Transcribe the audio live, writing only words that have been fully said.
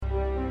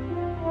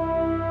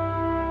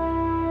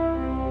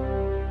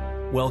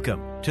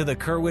Welcome to the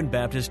Kerwin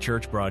Baptist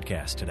Church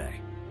broadcast today.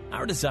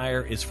 Our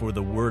desire is for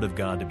the Word of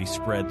God to be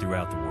spread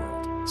throughout the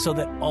world so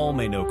that all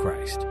may know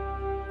Christ.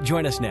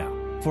 Join us now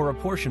for a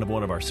portion of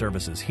one of our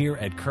services here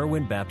at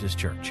Kerwin Baptist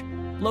Church,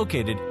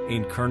 located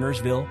in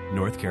Kernersville,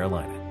 North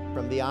Carolina.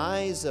 From the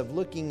eyes of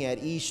looking at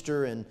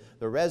Easter and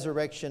the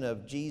resurrection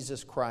of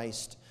Jesus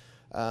Christ,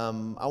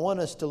 I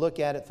want us to look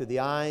at it through the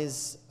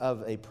eyes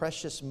of a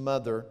precious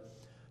mother,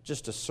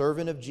 just a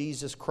servant of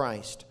Jesus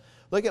Christ.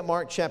 Look at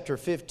Mark chapter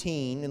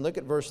 15 and look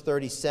at verse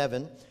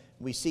 37.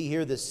 We see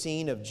here the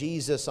scene of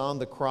Jesus on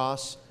the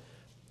cross,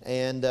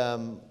 and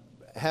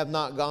have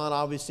not gone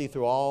obviously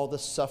through all the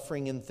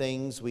suffering and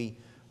things. We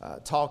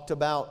talked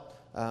about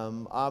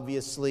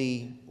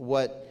obviously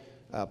what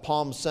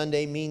Palm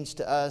Sunday means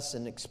to us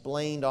and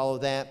explained all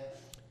of that.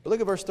 But look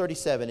at verse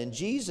 37. And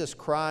Jesus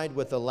cried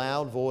with a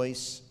loud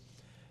voice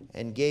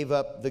and gave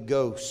up the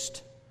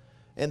ghost.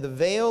 And the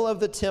veil of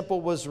the temple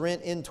was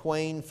rent in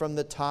twain from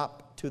the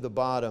top to the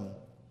bottom.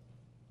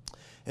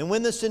 And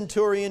when the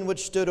centurion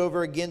which stood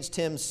over against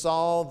him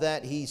saw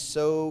that he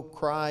so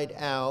cried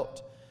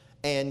out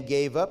and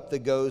gave up the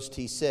ghost,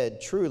 he said,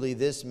 "Truly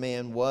this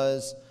man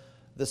was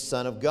the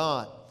Son of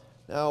God."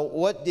 Now,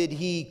 what did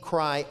he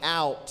cry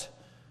out?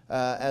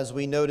 As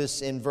we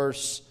notice in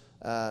verse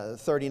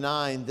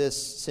 39, this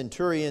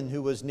centurion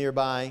who was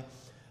nearby,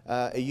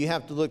 you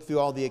have to look through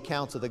all the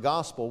accounts of the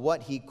gospel.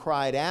 What he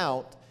cried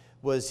out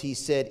was, he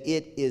said,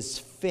 "It is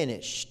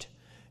finished."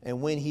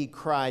 And when he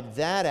cried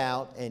that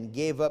out and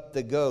gave up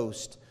the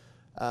ghost,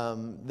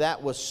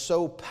 that was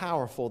so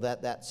powerful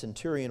that that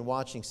centurion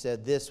watching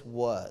said, "This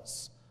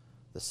was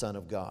the Son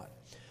of God."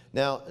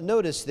 Now,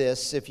 notice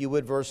this, if you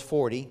would, verse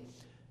 40.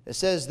 It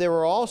says, "There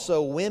were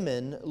also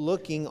women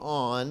looking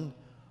on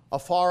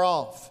afar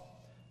off."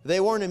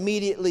 They weren't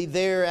immediately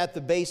there at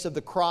the base of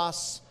the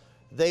cross.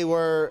 They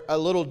were a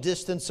little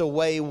distance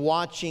away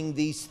watching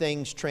these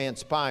things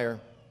transpire.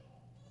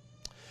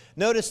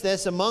 Notice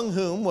this, among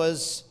whom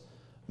was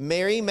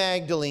Mary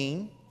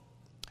Magdalene,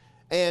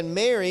 and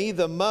Mary,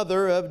 the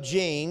mother of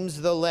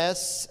James the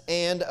Less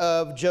and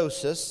of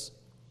Joseph.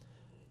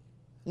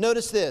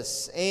 Notice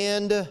this,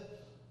 and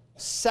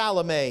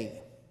Salome.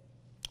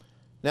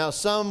 Now,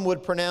 some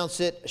would pronounce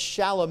it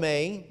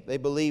Shalome. They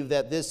believe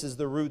that this is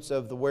the roots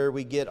of where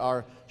we get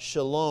our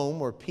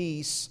shalom or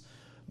peace,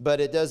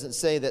 but it doesn't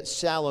say that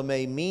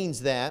Salome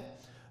means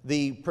that.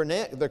 The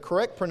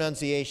correct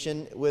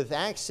pronunciation with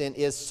accent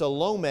is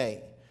Salome,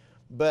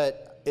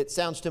 but it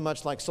sounds too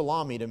much like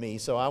salami to me,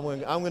 so I'm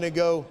going to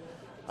go.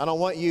 I don't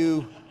want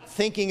you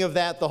thinking of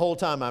that the whole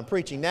time I'm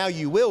preaching. Now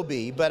you will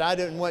be, but I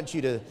didn't want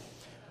you to.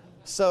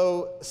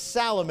 So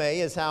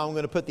Salome is how I'm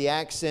going to put the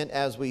accent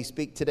as we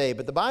speak today.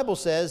 But the Bible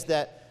says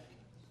that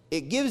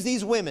it gives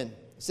these women.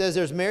 It says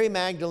there's Mary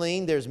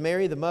Magdalene, there's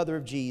Mary the mother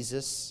of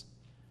Jesus,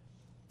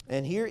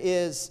 and here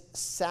is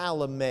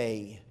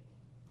Salome.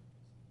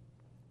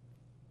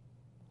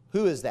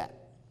 Who is that?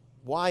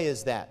 Why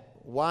is that?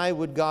 Why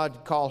would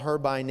God call her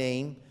by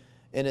name?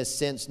 In a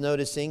sense,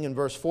 noticing in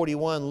verse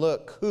 41,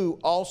 look, who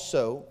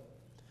also,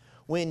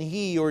 when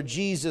he or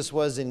Jesus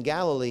was in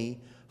Galilee,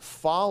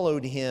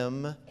 followed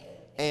him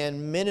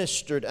and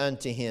ministered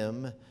unto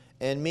him,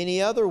 and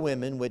many other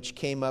women which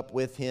came up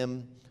with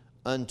him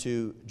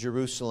unto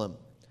Jerusalem.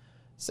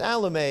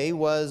 Salome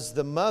was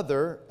the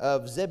mother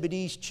of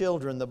Zebedee's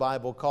children, the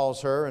Bible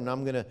calls her, and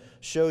I'm going to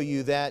show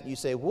you that. You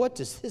say, what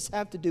does this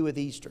have to do with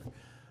Easter?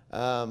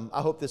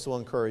 I hope this will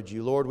encourage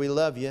you. Lord, we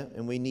love you,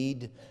 and we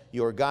need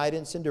your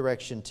guidance and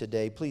direction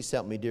today. Please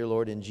help me, dear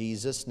Lord, in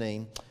Jesus'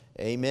 name.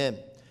 Amen.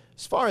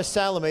 As far as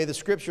Salome, the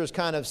Scripture is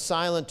kind of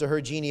silent to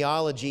her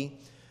genealogy.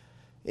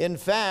 In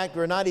fact,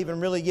 we're not even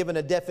really given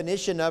a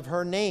definition of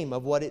her name,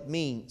 of what it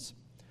means.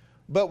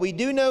 But we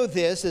do know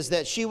this, is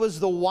that she was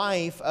the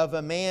wife of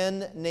a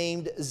man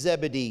named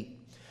Zebedee.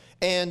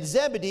 And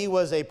Zebedee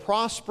was a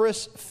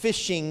prosperous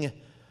fishing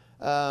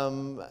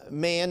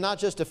man, not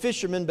just a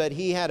fisherman, but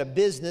he had a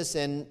business,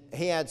 and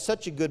he had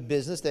such a good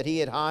business that he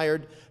had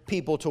hired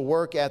people to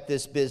work at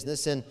this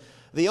business. And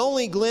the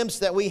only glimpse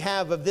that we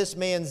have of this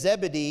man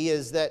Zebedee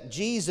is that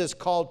Jesus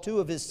called two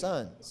of his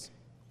sons.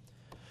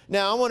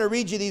 Now, I want to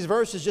read you these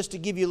verses just to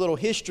give you a little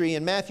history.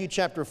 In Matthew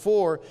chapter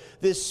 4,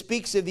 this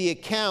speaks of the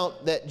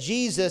account that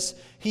Jesus,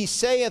 he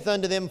saith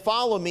unto them,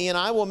 "Follow me, and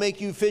I will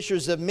make you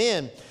fishers of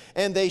men."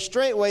 And they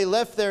straightway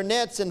left their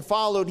nets and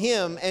followed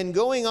him. And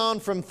going on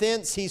from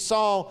thence, he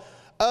saw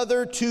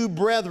other two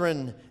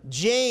brethren,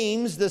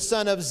 James the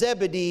son of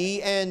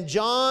Zebedee, and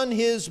John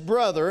his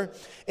brother,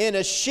 in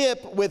a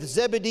ship with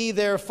Zebedee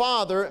their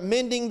father,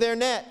 mending their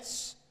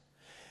nets.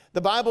 The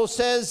Bible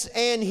says,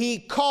 and he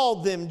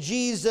called them.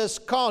 Jesus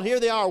called. Here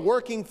they are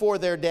working for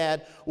their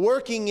dad,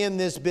 working in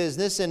this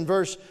business. And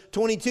verse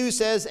 22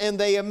 says, and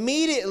they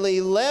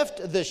immediately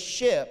left the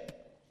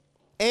ship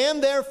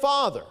and their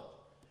father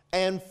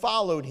and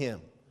followed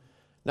him.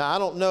 Now, I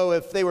don't know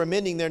if they were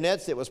mending their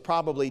nets. It was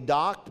probably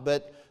docked,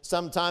 but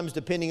sometimes,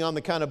 depending on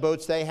the kind of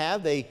boats they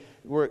have, they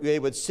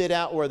would sit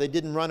out where they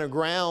didn't run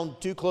aground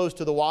too close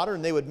to the water,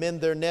 and they would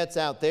mend their nets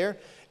out there.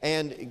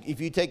 And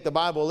if you take the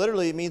Bible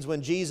literally, it means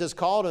when Jesus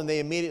called them, they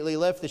immediately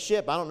left the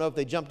ship. I don't know if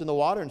they jumped in the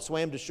water and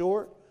swam to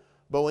shore,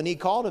 but when he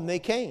called them, they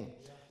came.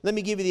 Let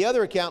me give you the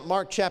other account,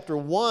 Mark chapter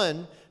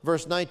 1,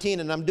 verse 19,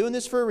 and I'm doing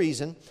this for a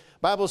reason.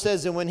 Bible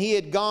says, and when he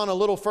had gone a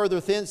little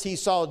further thence, he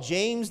saw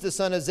James the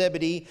son of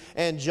Zebedee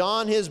and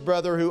John his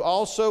brother, who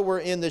also were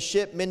in the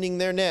ship mending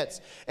their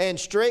nets. And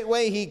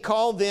straightway he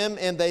called them,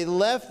 and they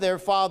left their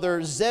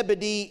father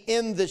Zebedee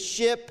in the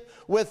ship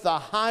with the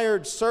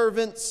hired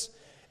servants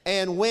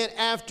and went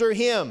after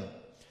him.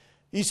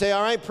 You say,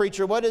 all right,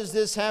 preacher, what does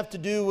this have to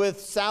do with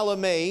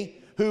Salome,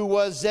 who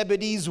was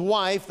Zebedee's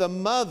wife, the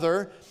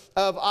mother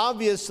of,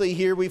 obviously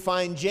here we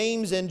find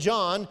James and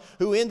John,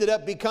 who ended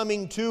up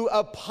becoming two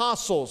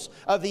apostles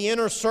of the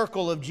inner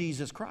circle of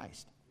Jesus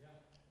Christ?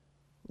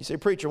 You say,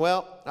 preacher,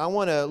 well, I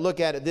want to look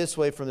at it this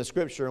way from the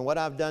Scripture, and what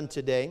I've done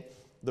today,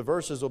 the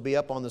verses will be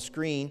up on the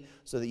screen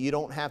so that you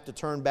don't have to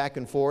turn back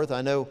and forth.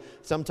 I know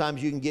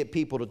sometimes you can get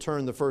people to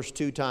turn the first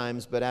 2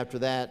 times, but after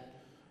that,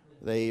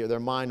 their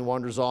mind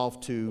wanders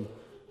off to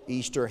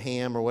Easter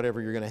ham or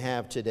whatever you're going to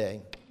have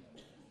today.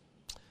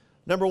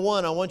 Number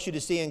 1, I want you to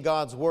see in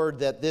God's Word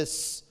that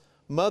this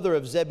mother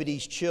of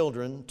Zebedee's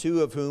children,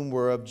 2 of whom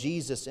were of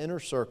Jesus' inner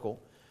circle,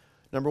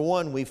 number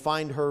 1, we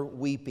find her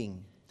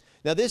weeping.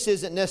 Now, this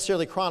isn't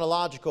necessarily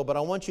chronological, but I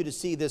want you to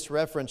see this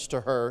reference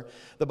to her.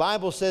 The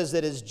Bible says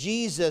that as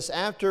Jesus,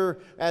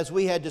 as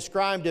we had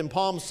described in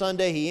Palm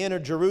Sunday, he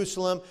entered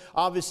Jerusalem.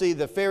 Obviously,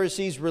 the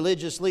Pharisees,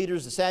 religious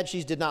leaders, the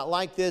Sadducees did not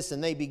like this,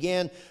 and they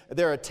began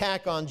their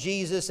attack on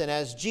Jesus. And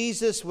as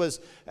Jesus was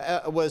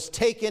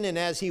taken, and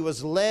as he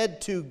was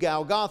led to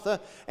Golgotha,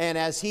 and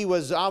as he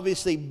was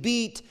obviously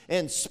beat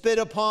and spit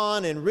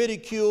upon and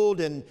ridiculed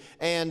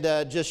and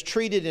just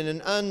treated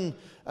in an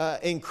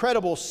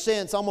incredible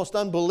sense, almost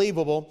unbelievable.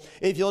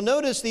 If you'll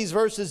notice these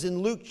verses in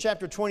Luke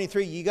chapter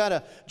 23, you got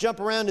to jump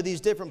around to these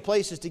different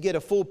places to get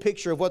a full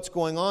picture of what's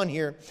going on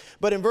here.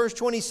 But in verse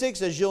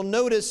 26, as you'll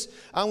notice,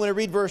 I'm going to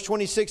read verse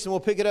 26 and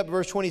we'll pick it up at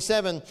verse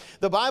 27.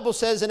 The Bible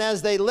says, and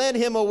as they led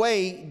him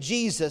away,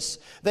 Jesus,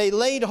 they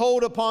laid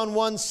hold upon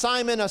one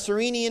Simon, a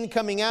Cyrenian,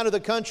 coming out of the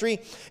country,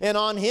 and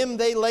on him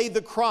they laid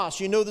the cross.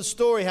 You know the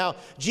story, how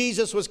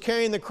Jesus was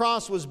carrying the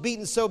cross, was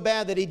beaten so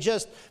bad that he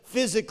just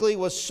physically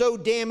was so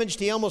damaged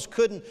he almost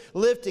couldn't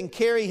lift and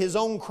carry his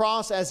own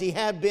cross as he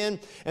had been.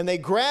 And they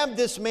grabbed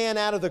this man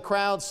out of the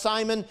crowd,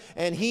 Simon,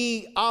 and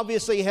he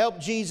obviously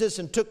helped Jesus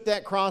and took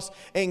that cross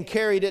and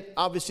carried it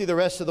obviously the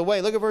rest of the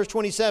way. Look at verse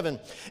 27.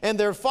 And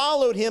there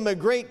followed him a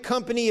great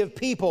company of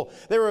people.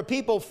 There were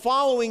people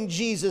following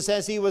Jesus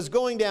as he was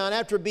going down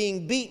after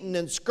being beaten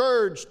and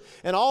scourged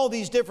and all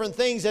these different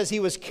things as he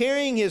was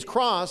carrying his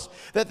cross,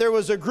 that there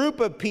was a group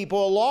of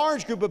people, a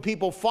large group of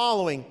people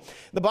following.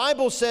 The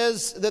Bible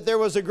says that there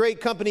was a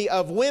great company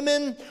of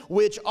women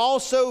which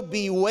also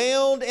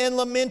bewailed and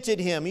lamented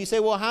him. You say,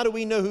 well, how do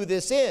we know who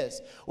this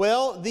is?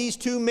 Well, these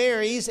 2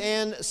 Marys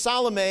and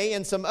Salome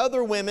and some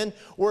other women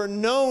were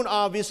known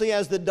obviously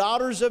as the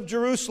daughters of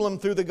Jerusalem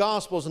through the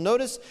Gospels. And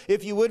notice,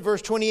 if you would,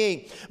 verse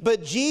 28.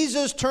 But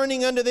Jesus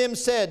turning unto them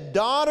said,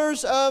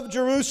 daughters of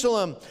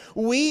Jerusalem,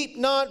 weep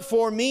not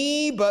for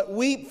me, but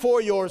weep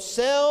for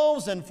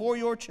yourselves and for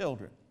your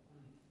children.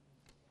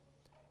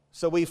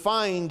 So we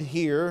find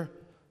here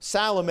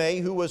Salome,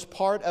 who was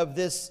part of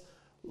this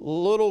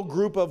little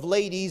group of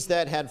ladies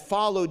that had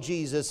followed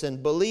Jesus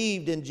and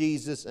believed in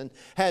Jesus and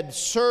had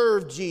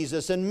served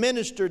Jesus and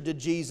ministered to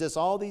Jesus,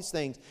 all these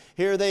things.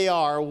 Here they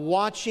are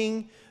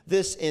watching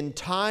this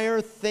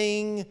entire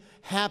thing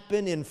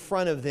happen in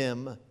front of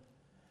them.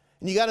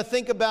 And you got to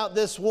think about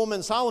this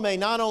woman, Salome.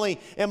 Not only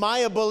am I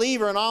a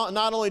believer and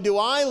not only do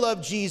I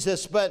love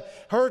Jesus,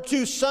 but her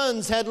 2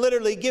 sons had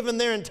literally given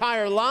their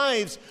entire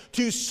lives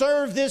to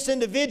serve this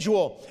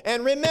individual.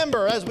 And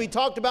remember, as we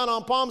talked about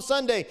on Palm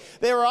Sunday,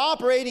 they were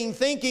operating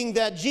thinking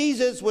that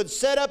Jesus would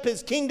set up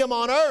his kingdom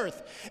on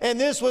earth. And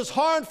this was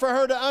hard for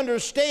her to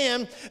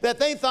understand, that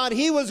they thought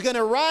he was going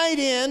to ride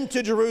in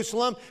to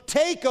Jerusalem,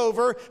 take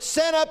over,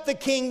 set up the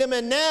kingdom,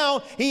 and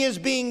now he is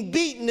being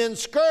beaten and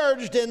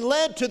scourged and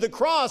led to the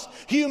cross,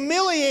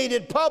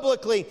 humiliated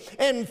publicly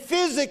and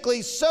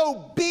physically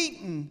so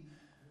beaten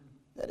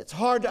that it's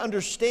hard to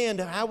understand,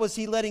 how was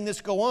he letting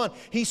this go on?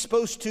 He's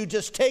supposed to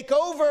just take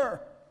over.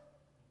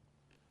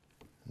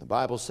 The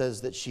Bible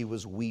says that she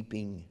was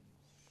weeping.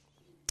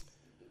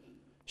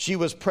 She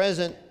was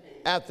present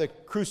at the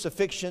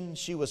crucifixion.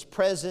 She was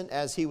present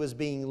as he was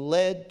being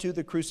led to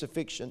the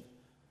crucifixion.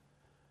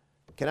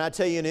 Can I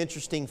tell you an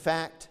interesting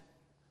fact?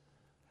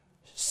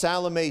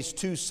 Salome's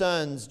 2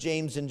 sons,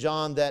 James and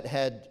John, that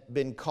had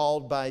been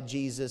called by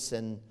Jesus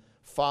and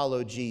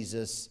followed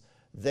Jesus,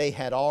 they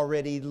had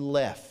already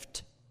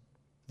left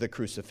the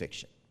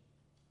crucifixion.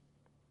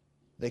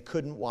 They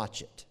couldn't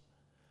watch it.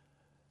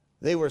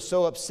 They were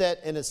so upset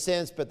in a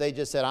sense, but they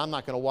just said, I'm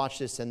not going to watch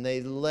this, and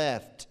they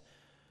left.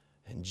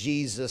 And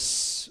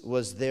Jesus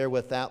was there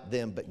without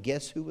them. But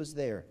guess who was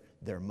there?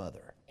 Their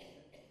mother,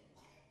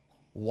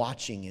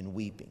 watching and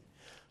weeping.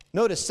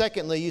 Notice,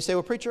 secondly, you say,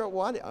 well, preacher,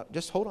 why?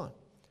 Just hold on.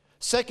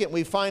 Second,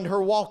 we find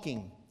her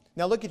walking.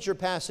 Now look at your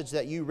passage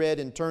that you read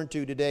and turned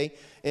to today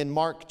in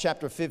Mark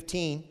chapter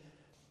 15.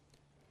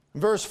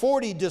 Verse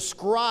 40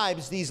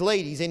 describes these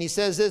ladies, and he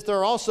says this, there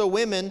are also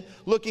women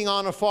looking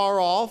on afar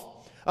off,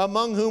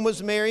 among whom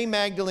was Mary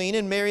Magdalene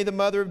and Mary the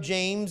mother of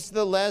James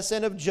the Less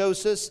and of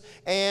Joseph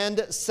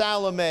and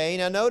Salome.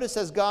 Now notice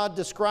as God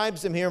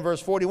describes them here in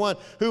verse 41,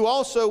 who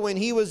also when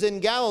he was in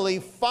Galilee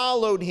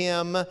followed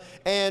him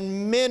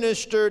and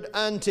ministered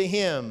unto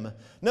him.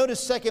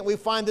 Notice second, we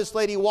find this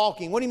lady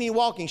walking. What do you mean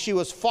walking? She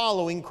was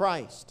following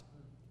Christ.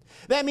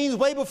 That means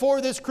way before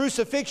this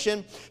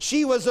crucifixion,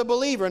 she was a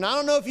believer. And I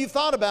don't know if you've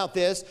thought about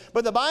this,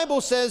 but the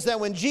Bible says that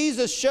when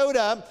Jesus showed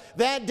up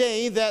that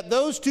day, that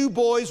those two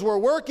boys were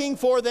working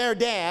for their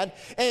dad,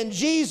 and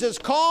Jesus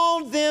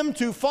called them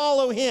to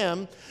follow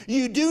him.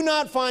 You do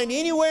not find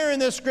anywhere in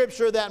the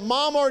Scripture that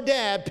mom or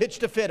dad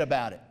pitched a fit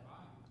about it.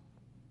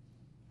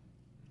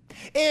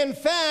 In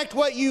fact,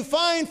 what you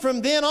find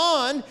from then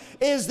on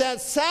is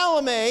that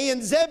Salome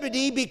and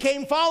Zebedee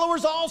became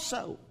followers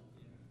also.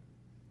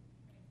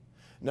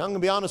 Now, I'm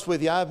going to be honest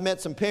with you. I've met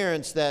some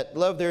parents that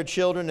love their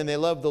children and they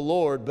love the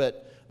Lord,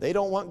 but they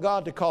don't want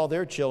God to call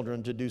their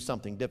children to do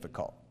something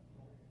difficult.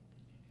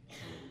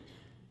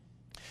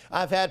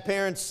 I've had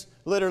parents,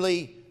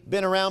 literally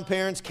been around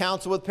parents,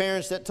 counsel with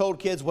parents that told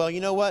kids, well,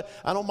 you know what?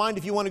 I don't mind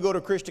if you want to go to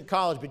a Christian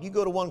college, but you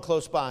go to one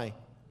close by.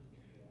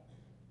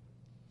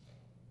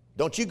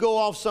 Don't you go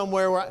off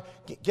somewhere where...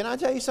 Can I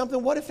tell you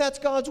something? What if that's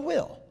God's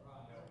will?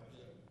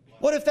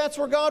 What if that's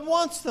where God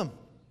wants them?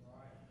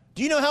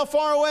 Do you know how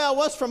far away I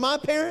was from my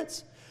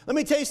parents? Let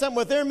me tell you something.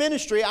 With their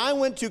ministry, I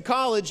went to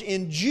college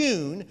in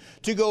June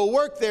to go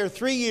work there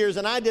 3 years,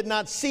 and I did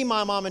not see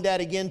my mom and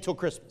dad again until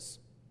Christmas.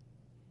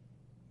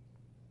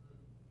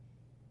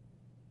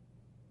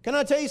 Can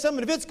I tell you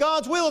something? If it's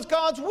God's will, it's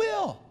God's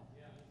will.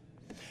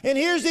 And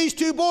here's these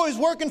two boys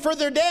working for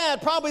their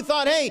dad, probably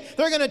thought, hey,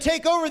 they're going to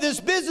take over this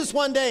business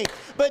one day.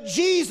 But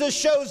Jesus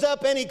shows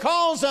up and he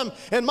calls them,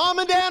 and mom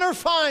and dad are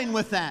fine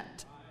with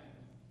that.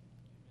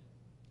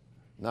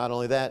 Not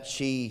only that,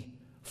 she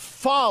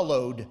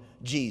followed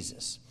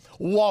Jesus,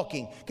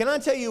 walking. Can I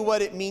tell you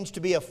what it means to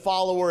be a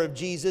follower of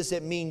Jesus?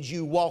 It means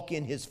you walk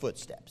in his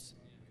footsteps.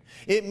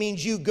 It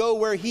means you go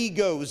where he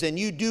goes and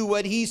you do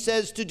what he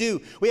says to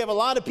do. We have a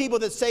lot of people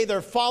that say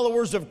they're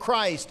followers of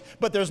Christ,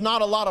 but there's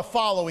not a lot of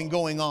following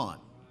going on.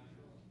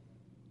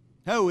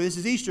 Oh, this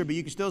is Easter, but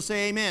you can still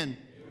say amen.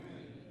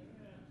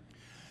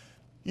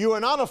 You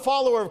are not a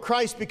follower of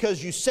Christ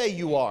because you say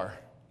you are.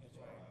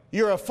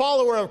 You're a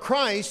follower of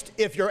Christ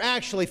if you're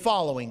actually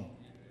following.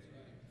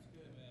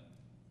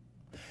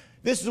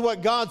 This is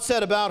what God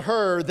said about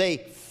her. They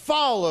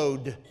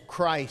followed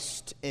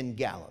Christ in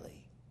Galilee.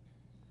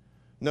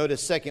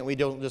 Notice, second, we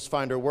don't just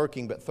find her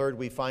working, but third,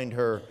 we find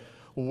her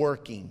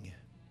working.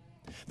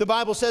 The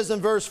Bible says in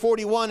verse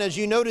 41, as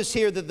you notice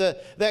here,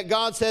 that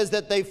God says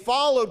that they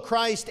followed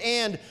Christ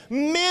and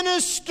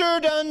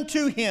ministered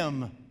unto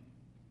him.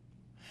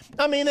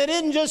 I mean, they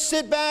didn't just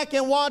sit back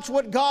and watch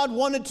what God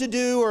wanted to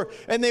do,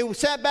 and they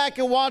sat back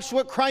and watched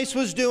what Christ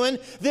was doing.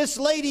 This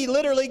lady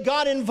literally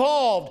got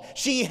involved.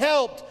 She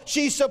helped,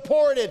 she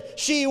supported,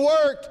 she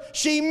worked,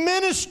 she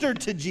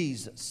ministered to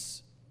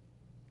Jesus.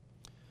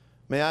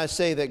 May I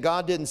say that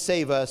God didn't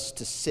save us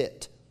to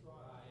sit.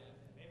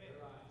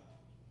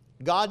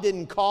 God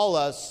didn't call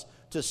us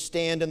to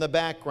stand in the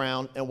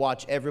background and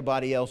watch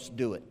everybody else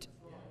do it.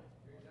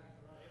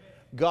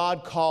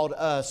 God called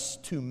us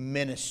to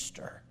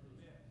minister.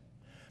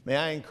 May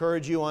I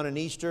encourage you on an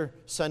Easter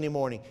Sunday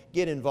morning,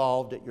 get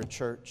involved at your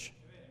church.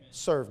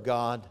 Serve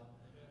God.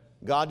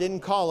 God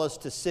didn't call us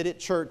to sit at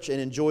church and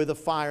enjoy the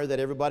fire that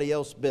everybody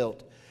else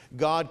built.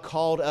 God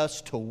called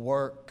us to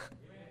work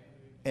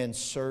and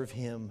serve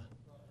him.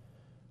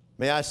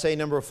 May I say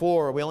number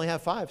 4, we only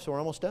have 5, so we're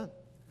almost done.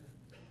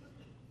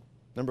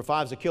 Number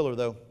 5 is a killer,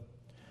 though.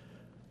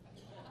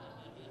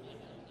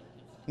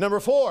 Number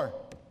 4,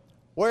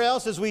 where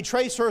else as we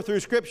trace her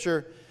through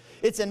Scripture?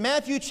 It's in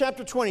Matthew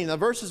chapter 20. The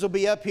verses will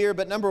be up here,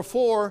 but number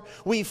 4,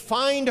 we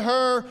find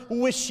her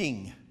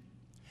wishing.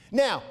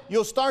 Now,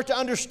 you'll start to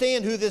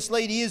understand who this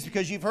lady is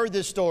because you've heard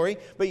this story,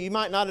 but you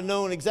might not have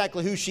known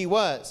exactly who she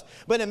was.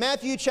 But in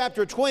Matthew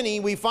chapter 20,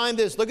 we find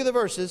this. Look at the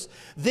verses.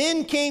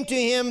 Then came to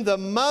him the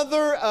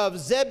mother of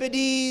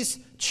Zebedee's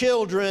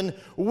children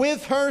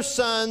with her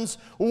sons,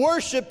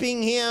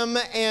 worshiping him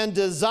and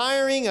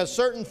desiring a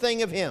certain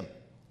thing of him.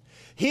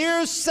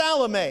 Here's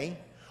Salome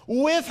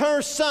with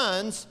her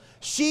sons.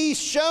 She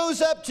shows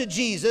up to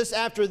Jesus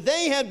after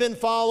they had been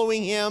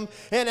following him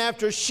and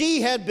after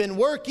she had been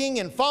working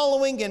and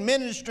following and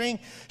ministering.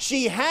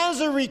 She has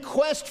a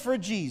request for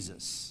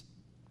Jesus.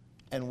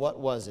 And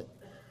what was it?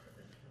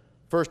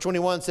 Verse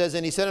 21 says,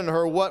 and he said unto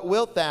her, what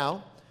wilt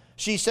thou?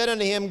 She said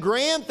unto him,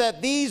 grant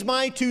that these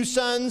my 2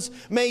 sons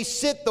may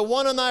sit the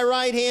one on thy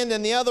right hand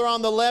and the other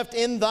on the left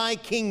in thy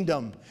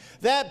kingdom.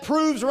 That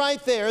proves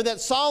right there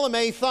that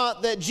Salome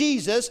thought that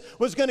Jesus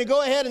was going to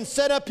go ahead and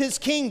set up his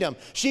kingdom.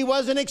 She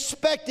wasn't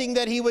expecting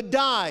that he would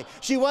die.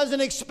 She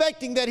wasn't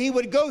expecting that he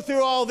would go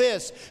through all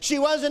this. She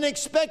wasn't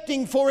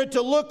expecting for it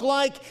to look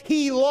like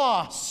he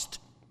lost.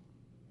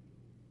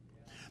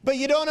 But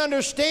you don't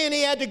understand,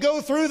 he had to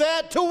go through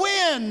that to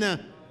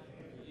win.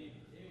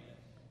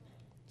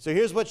 So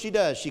here's what she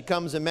does. She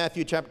comes in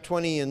Matthew chapter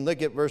 20 and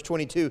look at verse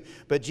 22.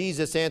 But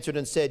Jesus answered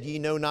and said, ye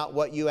know not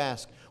what you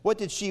ask. What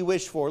did she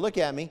wish for? Look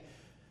at me.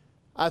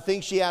 I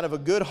think she, out of a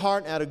good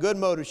heart, out of good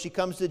motive, she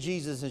comes to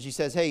Jesus and she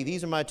says, hey,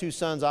 these are my two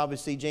sons,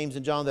 obviously, James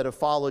and John, that have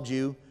followed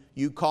you.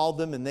 You called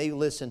them and they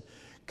listened.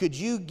 Could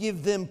you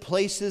give them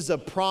places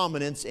of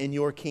prominence in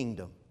your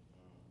kingdom?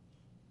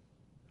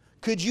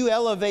 Could you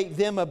elevate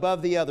them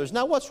above the others?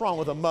 Now, what's wrong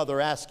with a mother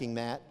asking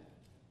that?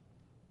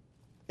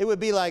 It would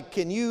be like,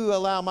 can you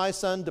allow my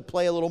son to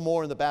play a little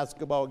more in the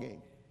basketball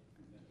game?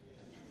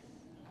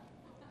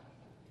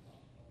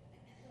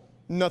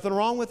 Nothing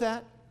wrong with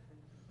that.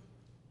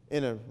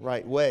 In a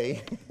right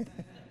way.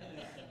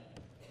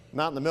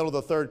 Not in the middle of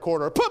the third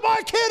quarter. Put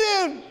my kid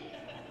in!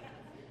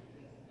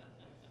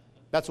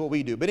 That's what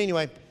we do. But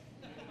anyway.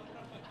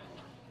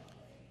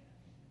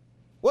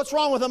 What's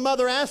wrong with a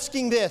mother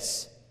asking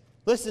this?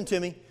 Listen to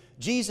me.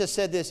 Jesus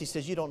said this. He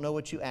says, you don't know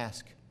what you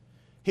ask.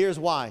 Here's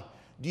why.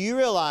 Do you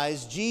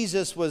realize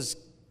Jesus was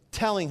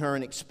telling her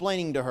and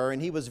explaining to her,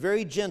 and he was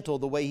very gentle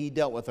the way he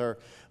dealt with her,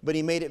 but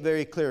he made it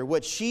very clear.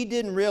 What she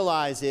didn't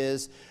realize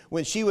is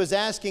when she was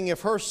asking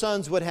if her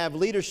sons would have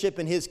leadership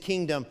in his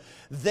kingdom,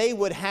 they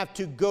would have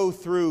to go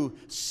through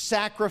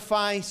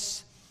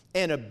sacrifice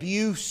and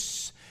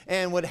abuse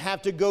and would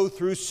have to go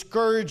through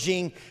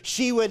scourging.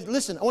 She would,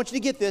 listen, I want you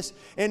to get this,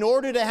 in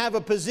order to have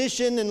a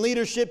position and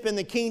leadership in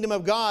the kingdom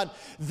of God,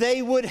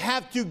 they would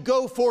have to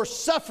go for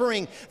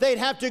suffering. They'd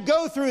have to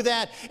go through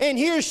that. And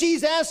here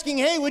she's asking,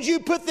 hey, would you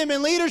put them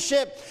in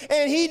leadership?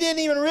 And he didn't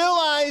even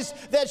realize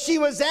that she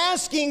was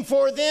asking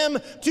for them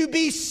to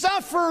be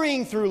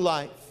suffering through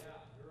life.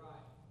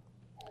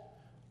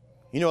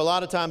 You know, a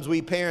lot of times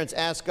we parents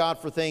ask God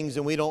for things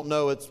and we don't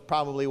know it's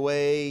probably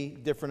way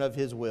different of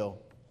his will.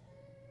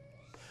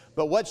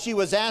 But what she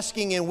was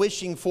asking and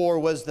wishing for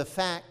was the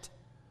fact.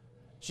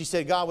 She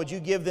said, God, would you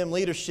give them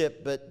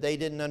leadership? But they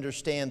didn't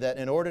understand that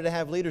in order to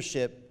have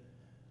leadership,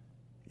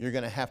 you're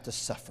going to have to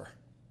suffer.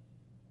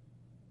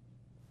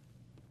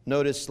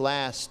 Notice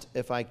last,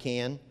 if I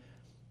can,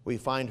 we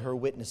find her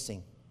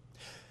witnessing.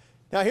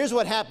 Now here's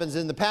what happens.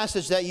 In the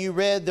passage that you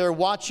read, they're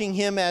watching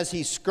him as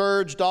he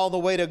scourged all the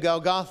way to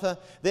Golgotha.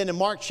 Then in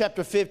Mark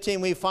chapter 15,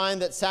 we find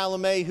that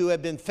Salome, who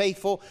had been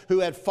faithful,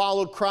 who had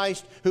followed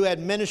Christ, who had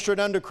ministered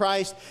under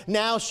Christ,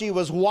 now she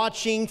was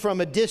watching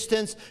from a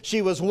distance.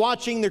 She was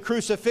watching the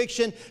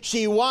crucifixion.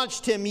 She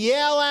watched him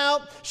yell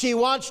out. She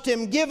watched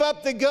him give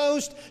up the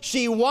ghost.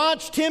 She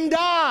watched him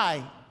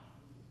die.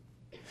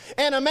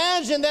 And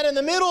imagine that in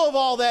the middle of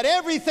all that,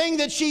 everything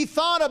that she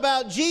thought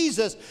about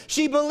Jesus,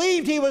 she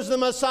believed he was the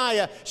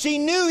Messiah. She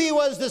knew he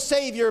was the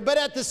Savior. But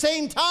at the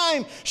same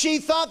time, she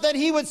thought that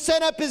he would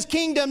set up his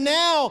kingdom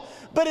now.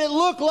 But it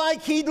looked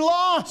like he'd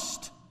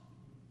lost.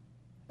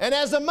 And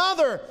as a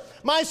mother,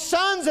 my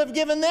sons have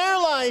given their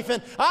life,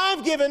 and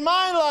I've given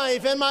my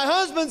life, and my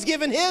husband's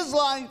given his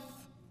life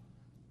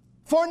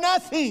for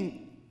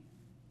nothing.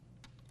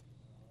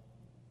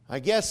 I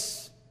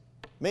guess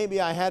maybe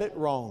I had it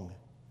wrong.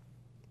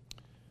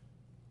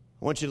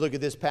 I want you to look at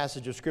this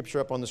passage of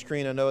Scripture up on the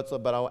screen. I know it's,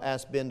 but I'll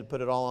ask Ben to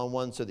put it all on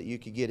one so that you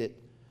could get it.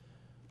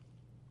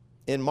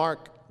 In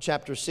Mark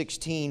chapter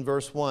 16,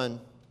 verse 1,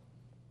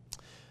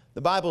 the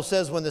Bible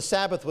says, when the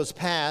Sabbath was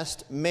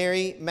past,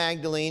 Mary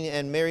Magdalene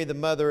and Mary the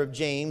mother of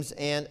James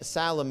and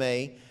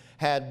Salome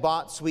had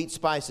bought sweet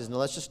spices. Now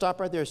let's just stop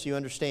right there so you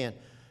understand.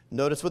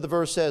 Notice what the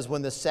verse says,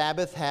 when the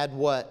Sabbath had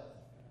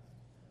what?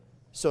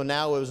 So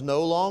now it was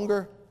no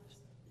longer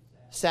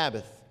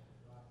Sabbath.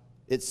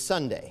 It's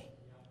Sunday.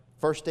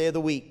 First day of the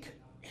week.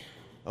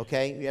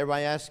 Okay?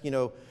 Everybody asks,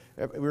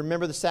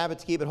 remember the Sabbath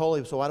to keep it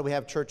holy. So why do we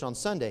have church on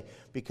Sunday?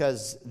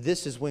 Because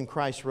this is when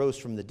Christ rose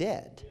from the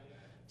dead.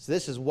 So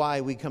this is why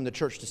we come to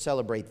church to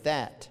celebrate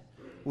that.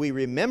 We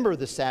remember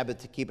the Sabbath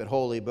to keep it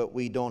holy, but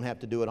we don't have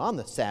to do it on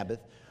the Sabbath.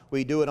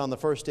 We do it on the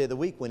first day of the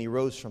week when he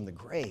rose from the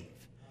grave.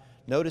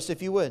 Notice,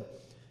 if you would,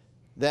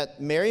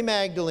 that Mary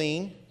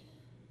Magdalene,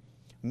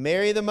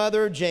 Mary the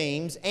mother of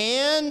James,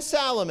 and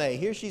Salome,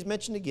 here she's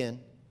mentioned again,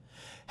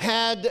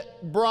 had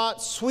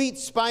brought sweet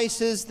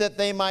spices that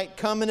they might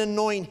come and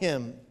anoint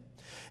him.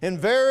 And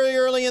very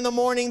early in the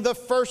morning, the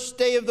first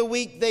day of the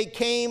week, they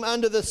came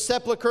unto the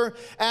sepulchre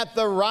at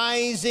the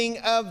rising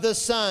of the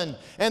sun.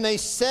 And they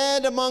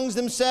said amongst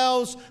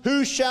themselves,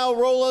 who shall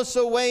roll us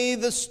away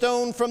the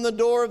stone from the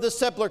door of the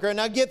sepulchre?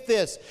 Now get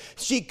this.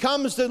 She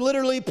comes to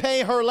literally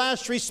pay her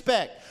last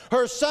respect.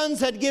 Her sons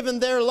had given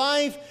their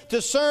life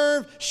to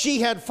serve.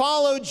 She had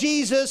followed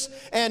Jesus.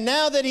 And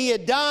now that he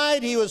had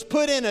died, he was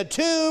put in a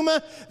tomb.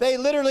 They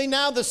literally,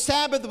 now the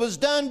Sabbath was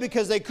done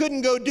because they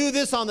couldn't go do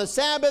this on the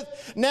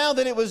Sabbath. Now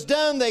that it was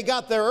done, they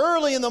got there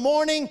early in the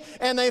morning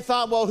and they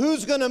thought, well,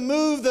 who's going to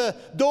move the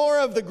door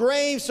of the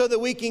grave so that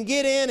we can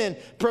get in and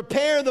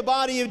prepare the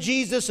body of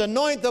Jesus,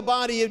 anoint the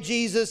body of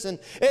Jesus, and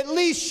at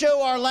least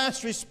show our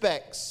last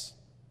respects?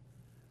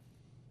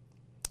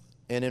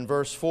 And in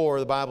verse 4,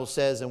 the Bible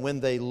says, and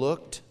when they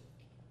looked,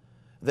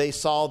 they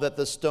saw that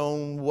the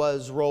stone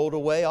was rolled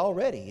away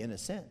already, in a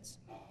sense.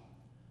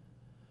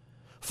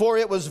 for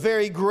it was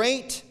very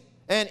great.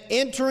 And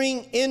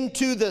entering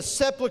into the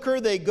sepulchre,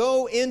 they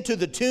go into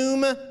the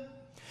tomb.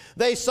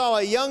 They saw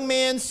a young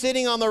man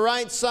sitting on the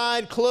right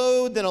side,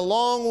 clothed in a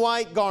long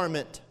white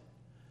garment.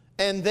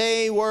 And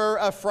they were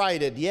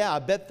affrighted. Yeah, I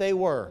bet they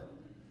were.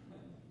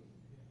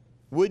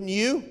 Wouldn't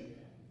you?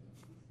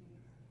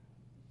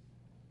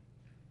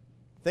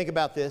 Think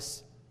about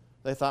this.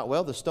 They thought,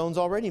 well, the stone's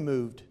already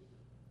moved.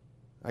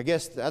 I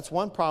guess that's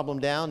one problem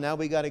down. Now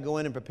we got to go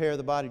in and prepare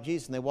the body of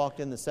Jesus. And they walked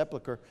in the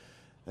sepulcher.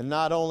 And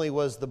not only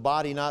was the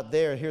body not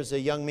there, here's a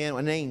young man,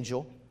 an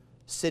angel,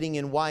 sitting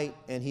in white,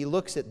 and he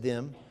looks at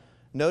them.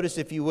 Notice,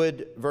 if you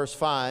would, verse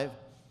 5.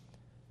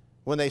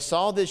 When they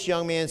saw this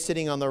young man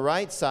sitting on the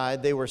right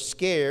side, they were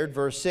scared.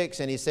 Verse 6,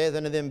 and he saith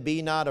unto them,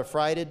 Be not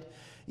affrighted.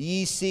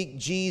 Ye seek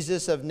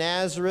Jesus of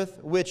Nazareth,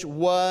 which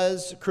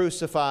was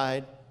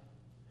crucified.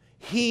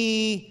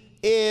 He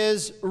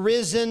is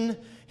risen.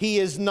 He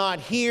is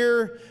not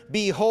here.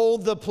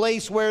 Behold the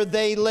place where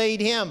they laid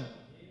him.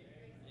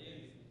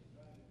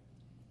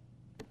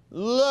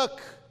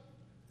 Look,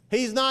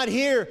 he's not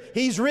here.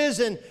 He's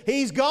risen.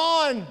 He's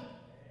gone.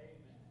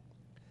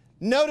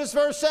 Notice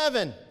verse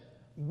 7.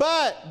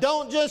 But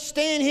don't just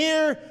stand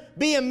here,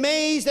 be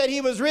amazed that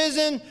he was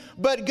risen,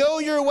 but go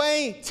your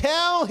way,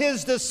 tell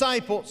his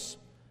disciples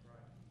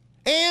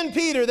and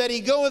Peter that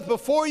he goeth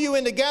before you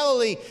into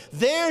Galilee.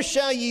 There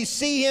shall ye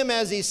see him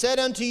as he said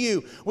unto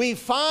you. We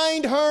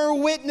find her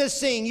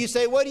witnessing. You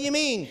say, what do you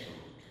mean?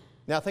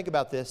 Now think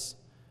about this.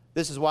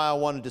 This is why I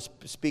wanted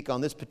to speak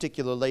on this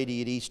particular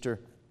lady at Easter.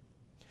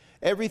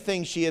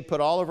 Everything she had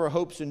put all of her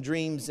hopes and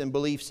dreams and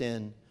beliefs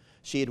in,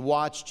 she had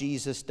watched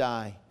Jesus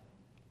die.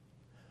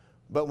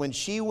 But when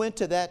she went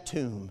to that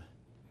tomb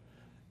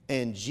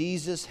and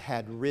Jesus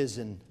had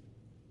risen,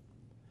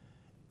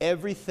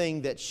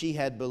 everything that she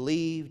had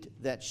believed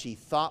that she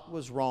thought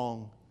was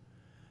wrong,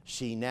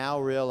 she now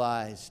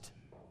realized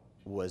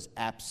was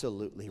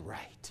absolutely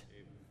right.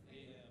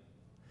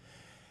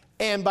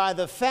 And by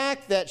the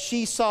fact that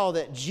she saw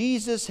that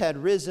Jesus had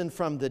risen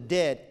from the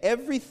dead,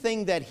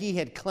 everything that he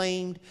had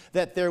claimed,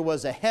 that there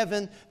was a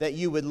heaven, that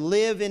you would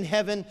live in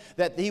heaven,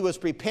 that he was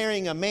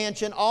preparing a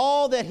mansion,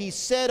 all that he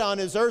said on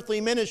his earthly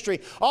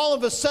ministry, all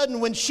of a sudden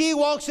when she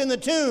walks in the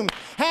tomb,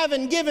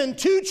 having given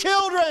 2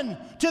 children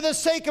to the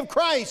sake of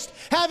Christ,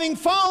 having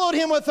followed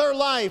him with her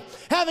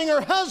life, having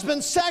her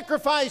husband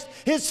sacrificed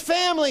his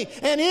family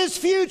and his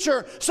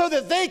future so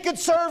that they could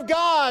serve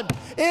God,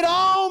 it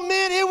all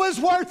meant it was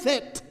worth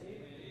it.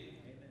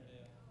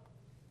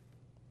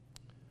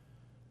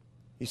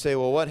 You say,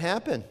 well, what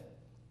happened?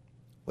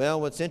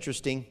 Well, what's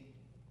interesting,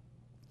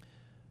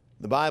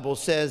 the Bible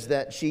says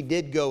that she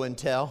did go and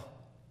tell.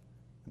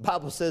 The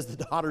Bible says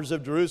the daughters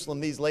of Jerusalem,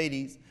 these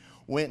ladies,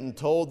 went and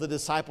told the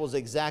disciples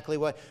exactly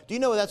what. Do you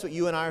know that's what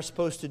you and I are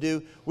supposed to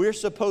do? We're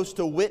supposed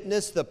to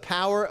witness the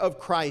power of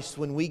Christ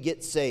when we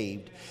get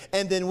saved.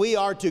 And then we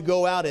are to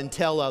go out and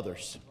tell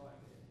others.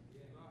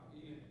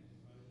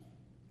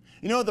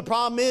 You know what the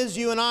problem is?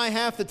 You and I,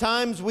 half the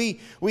times, we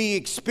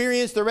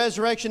experience the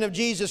resurrection of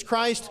Jesus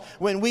Christ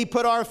when we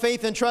put our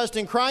faith and trust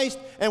in Christ,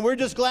 and we're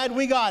just glad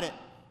we got it.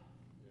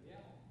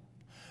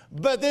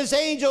 But this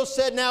angel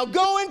said, now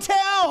go and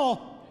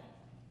tell.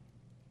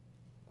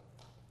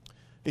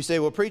 You say,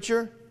 well,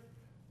 preacher,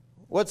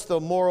 what's the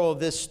moral of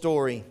this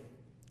story?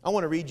 I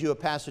want to read you a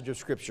passage of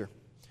Scripture.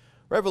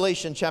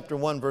 Revelation chapter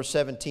 1, verse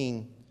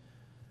 17.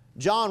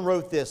 John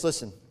wrote this,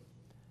 listen.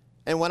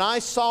 And when I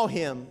saw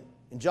him,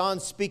 and John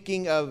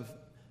speaking of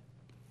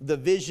the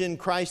vision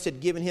Christ had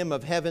given him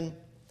of heaven.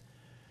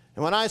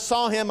 And when I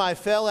saw him, I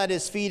fell at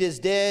his feet as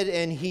dead,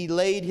 and he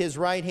laid his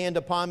right hand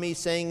upon me,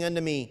 saying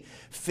unto me,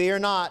 Fear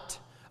not,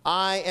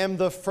 I am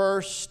the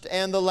first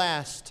and the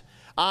last.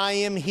 I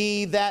am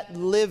he that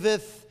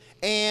liveth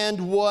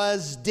and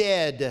was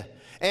dead.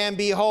 And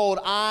behold,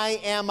 I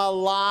am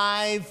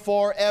alive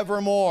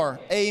forevermore.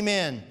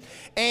 Amen.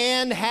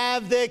 And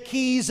have the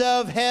keys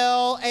of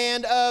hell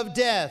and of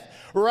death.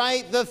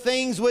 Write the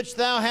things which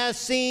thou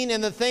hast seen,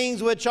 and the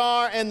things which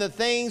are, and the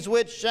things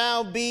which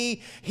shall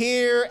be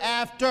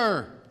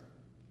hereafter.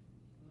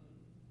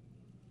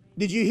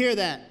 Did you hear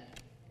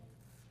that?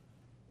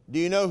 Do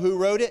you know who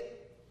wrote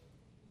it?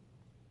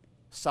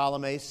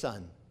 Salome's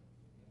son.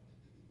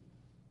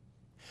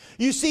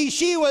 You see,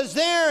 she was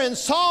there and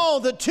saw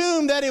the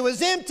tomb, that it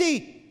was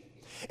empty.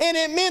 And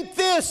it meant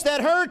this, that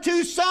her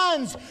 2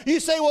 sons, you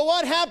say, well,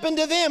 what happened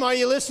to them? Are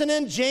you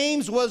listening?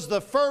 James was the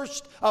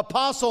first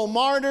apostle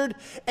martyred,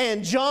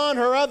 and John,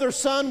 her other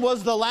son,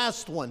 was the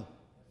last one.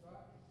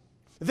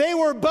 They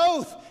were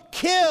both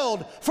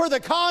killed for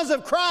the cause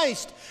of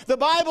Christ. The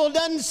Bible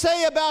doesn't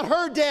say about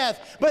her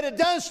death, but it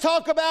does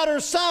talk about her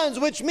sons,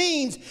 which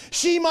means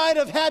she might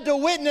have had to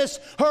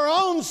witness her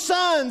own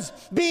sons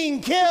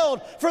being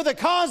killed for the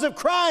cause of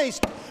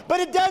Christ. But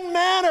it doesn't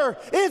matter.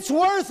 It's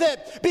worth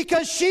it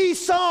because she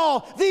saw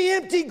the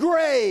empty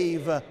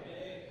grave.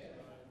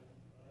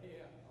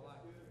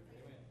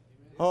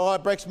 Oh,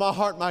 it breaks my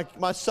heart.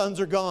 My sons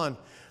are gone.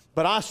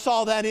 But I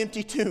saw that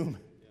empty tomb.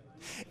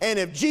 And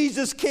if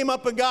Jesus came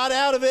up and got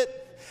out of it,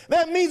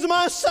 that means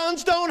my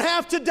sons don't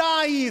have to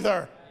die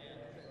either.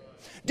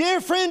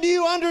 Dear friend, do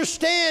you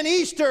understand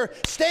Easter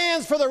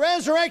stands for the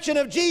resurrection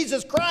of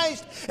Jesus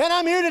Christ? And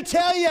I'm here to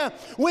tell you,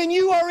 when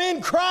you are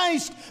in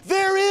Christ,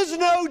 there is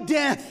no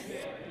death.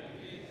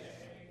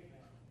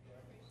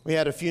 We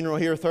had a funeral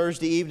here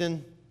Thursday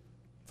evening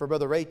for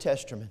Brother Ray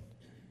Testerman.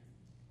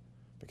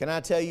 But can I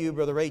tell you,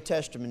 Brother Ray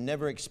Testerman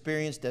never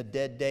experienced a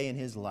dead day in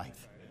his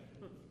life.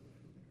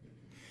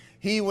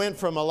 He went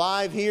from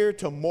alive here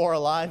to more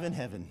alive in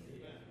heaven.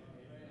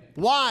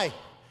 Why?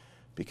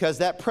 Because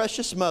that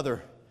precious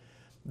mother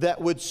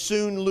that would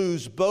soon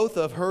lose both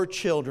of her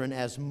children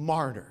as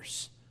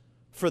martyrs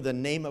for the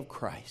name of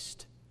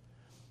Christ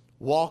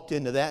walked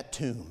into that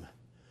tomb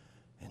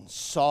and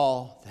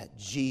saw that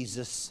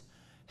Jesus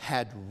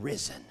had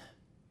risen.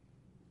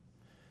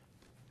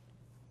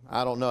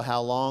 I don't know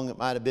how long. It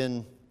might have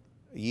been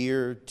a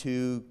year,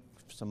 2,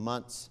 some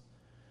months.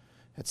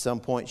 At some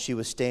point, she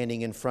was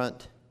standing in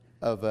front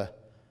of a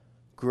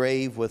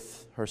grave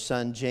with her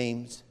son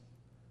James.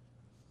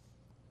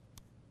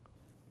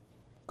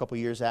 A couple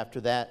years after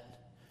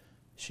that,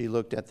 she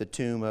looked at the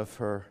tomb of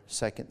her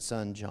second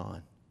son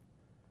John.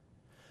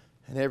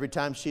 And every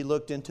time she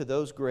looked into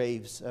those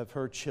graves of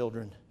her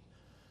children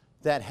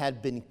that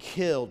had been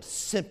killed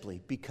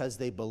simply because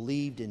they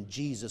believed in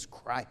Jesus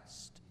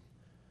Christ,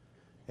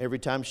 every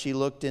time she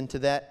looked into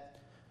that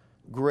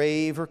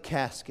grave or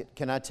casket,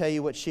 can I tell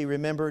you what she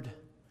remembered?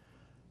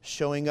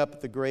 Showing up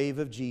at the grave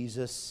of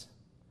Jesus,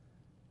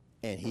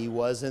 and He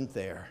wasn't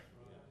there.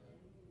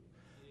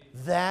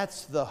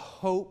 That's the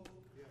hope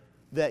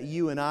that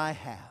you and I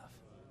have.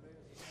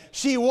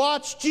 She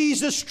watched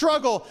Jesus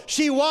struggle.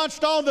 She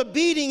watched all the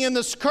beating and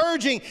the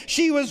scourging.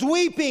 She was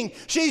weeping.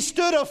 She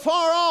stood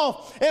afar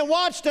off and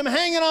watched Him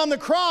hanging on the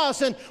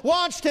cross and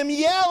watched Him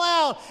yell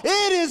out,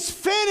 "It is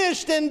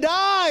finished," and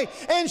die.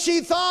 And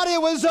she thought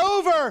it was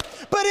over,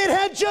 but it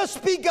had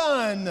just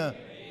begun.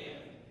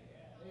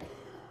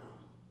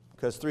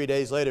 Because 3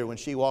 days later, when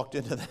she walked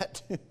into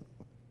that tomb,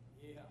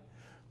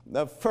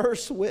 the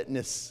first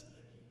witness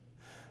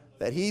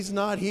that He's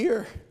not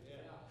here,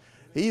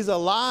 He's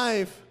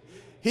alive,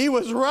 He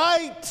was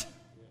right.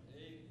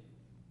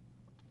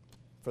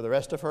 For the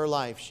rest of her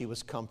life, she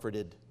was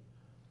comforted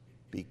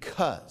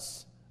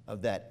because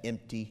of that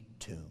empty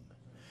tomb.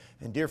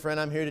 And dear friend,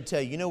 I'm here to tell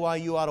you, you know why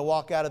you ought to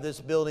walk out of this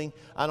building?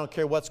 I don't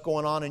care what's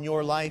going on in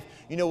your life.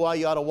 You know why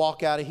you ought to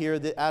walk out of here,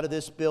 out of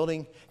this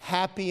building,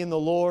 happy in the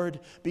Lord?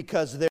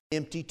 Because there's an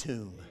empty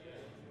tomb.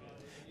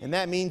 And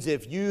that means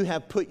if you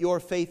have put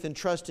your faith and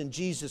trust in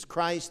Jesus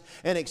Christ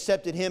and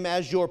accepted Him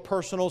as your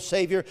personal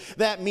Savior,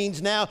 that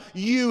means now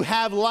you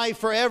have life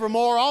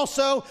forevermore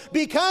also,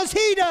 because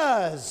He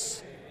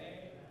does.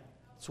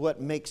 It's what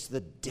makes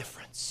the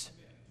difference.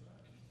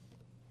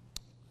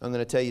 I'm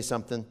going to tell you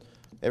something.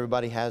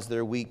 Everybody has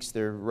their weeks,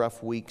 their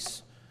rough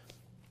weeks.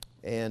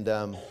 And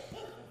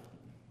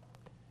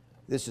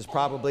this is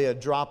probably a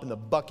drop in the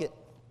bucket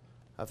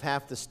of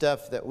half the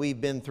stuff that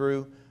we've been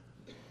through.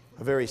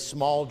 A very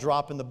small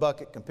drop in the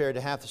bucket compared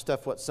to half the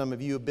stuff what some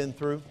of you have been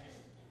through.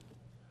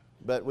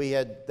 But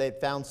they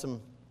found some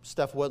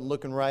stuff wasn't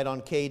looking right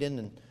on Caden,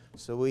 and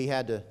so we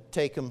had to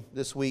take him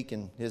this week,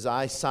 and his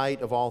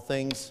eyesight, of all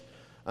things,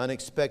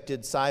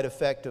 unexpected side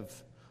effect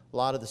of a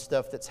lot of the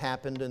stuff that's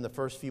happened in the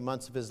first few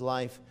months of his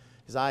life.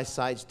 His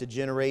eyesight's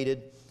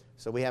degenerated,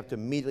 so we have to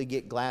immediately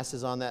get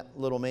glasses on that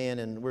little man,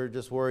 and we're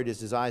just worried, is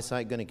his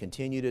eyesight going to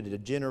continue to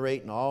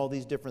degenerate and all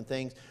these different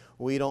things?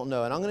 We don't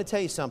know. And I'm going to tell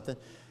you something.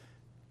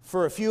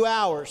 For a few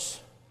hours,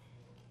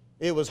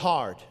 it was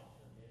hard.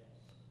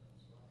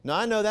 Now,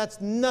 I know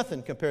that's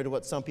nothing compared to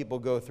what some people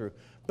go through,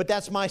 but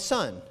that's my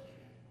son.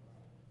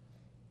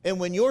 And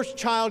when your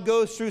child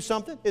goes through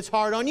something, it's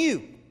hard on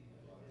you.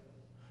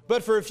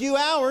 But for a few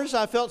hours,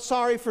 I felt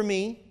sorry for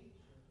me.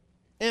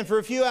 And for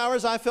a few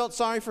hours, I felt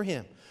sorry for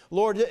him.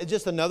 Lord,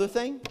 just another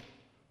thing?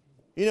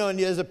 You know, and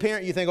as a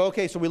parent, you think,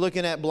 okay, so we're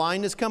looking at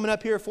blindness coming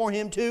up here for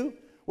him too,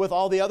 with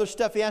all the other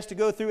stuff he has to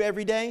go through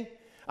every day?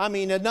 I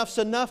mean, enough's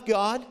enough,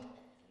 God.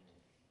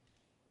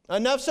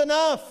 Enough's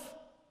enough.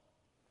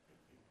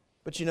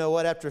 But you know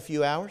what? After a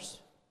few hours,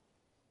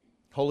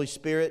 Holy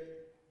Spirit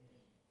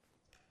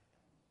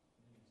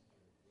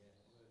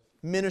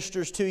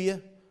ministers to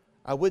you.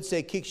 I would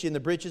say kicks you in the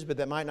britches, but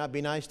that might not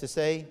be nice to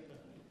say.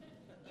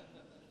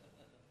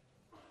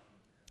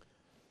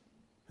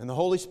 And the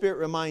Holy Spirit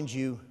reminds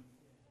you,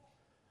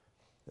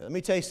 let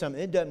me tell you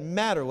something, it doesn't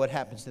matter what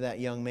happens to that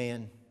young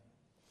man.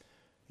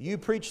 You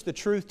preach the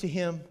truth to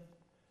him,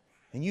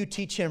 and you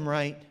teach him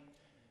right,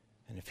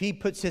 and if he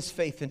puts his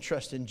faith and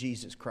trust in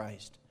Jesus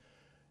Christ,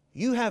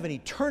 you have an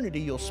eternity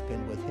you'll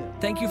spend with Him.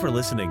 Thank you for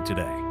listening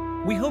today.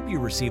 We hope you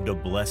received a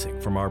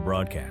blessing from our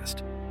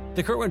broadcast.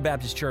 The Kerwin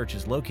Baptist Church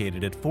is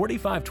located at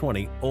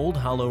 4520 Old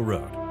Hollow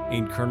Road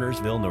in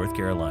Kernersville, North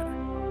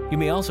Carolina. You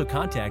may also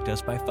contact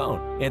us by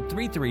phone at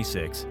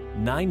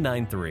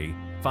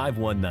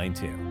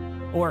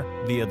 336-993-5192 or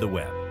via the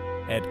web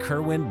at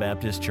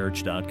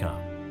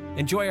kerwinbaptistchurch.com.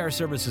 Enjoy our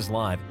services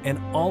live and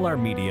all our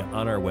media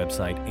on our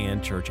website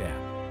and church app.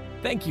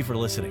 Thank you for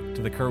listening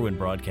to the Kerwin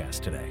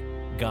broadcast today.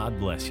 God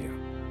bless you.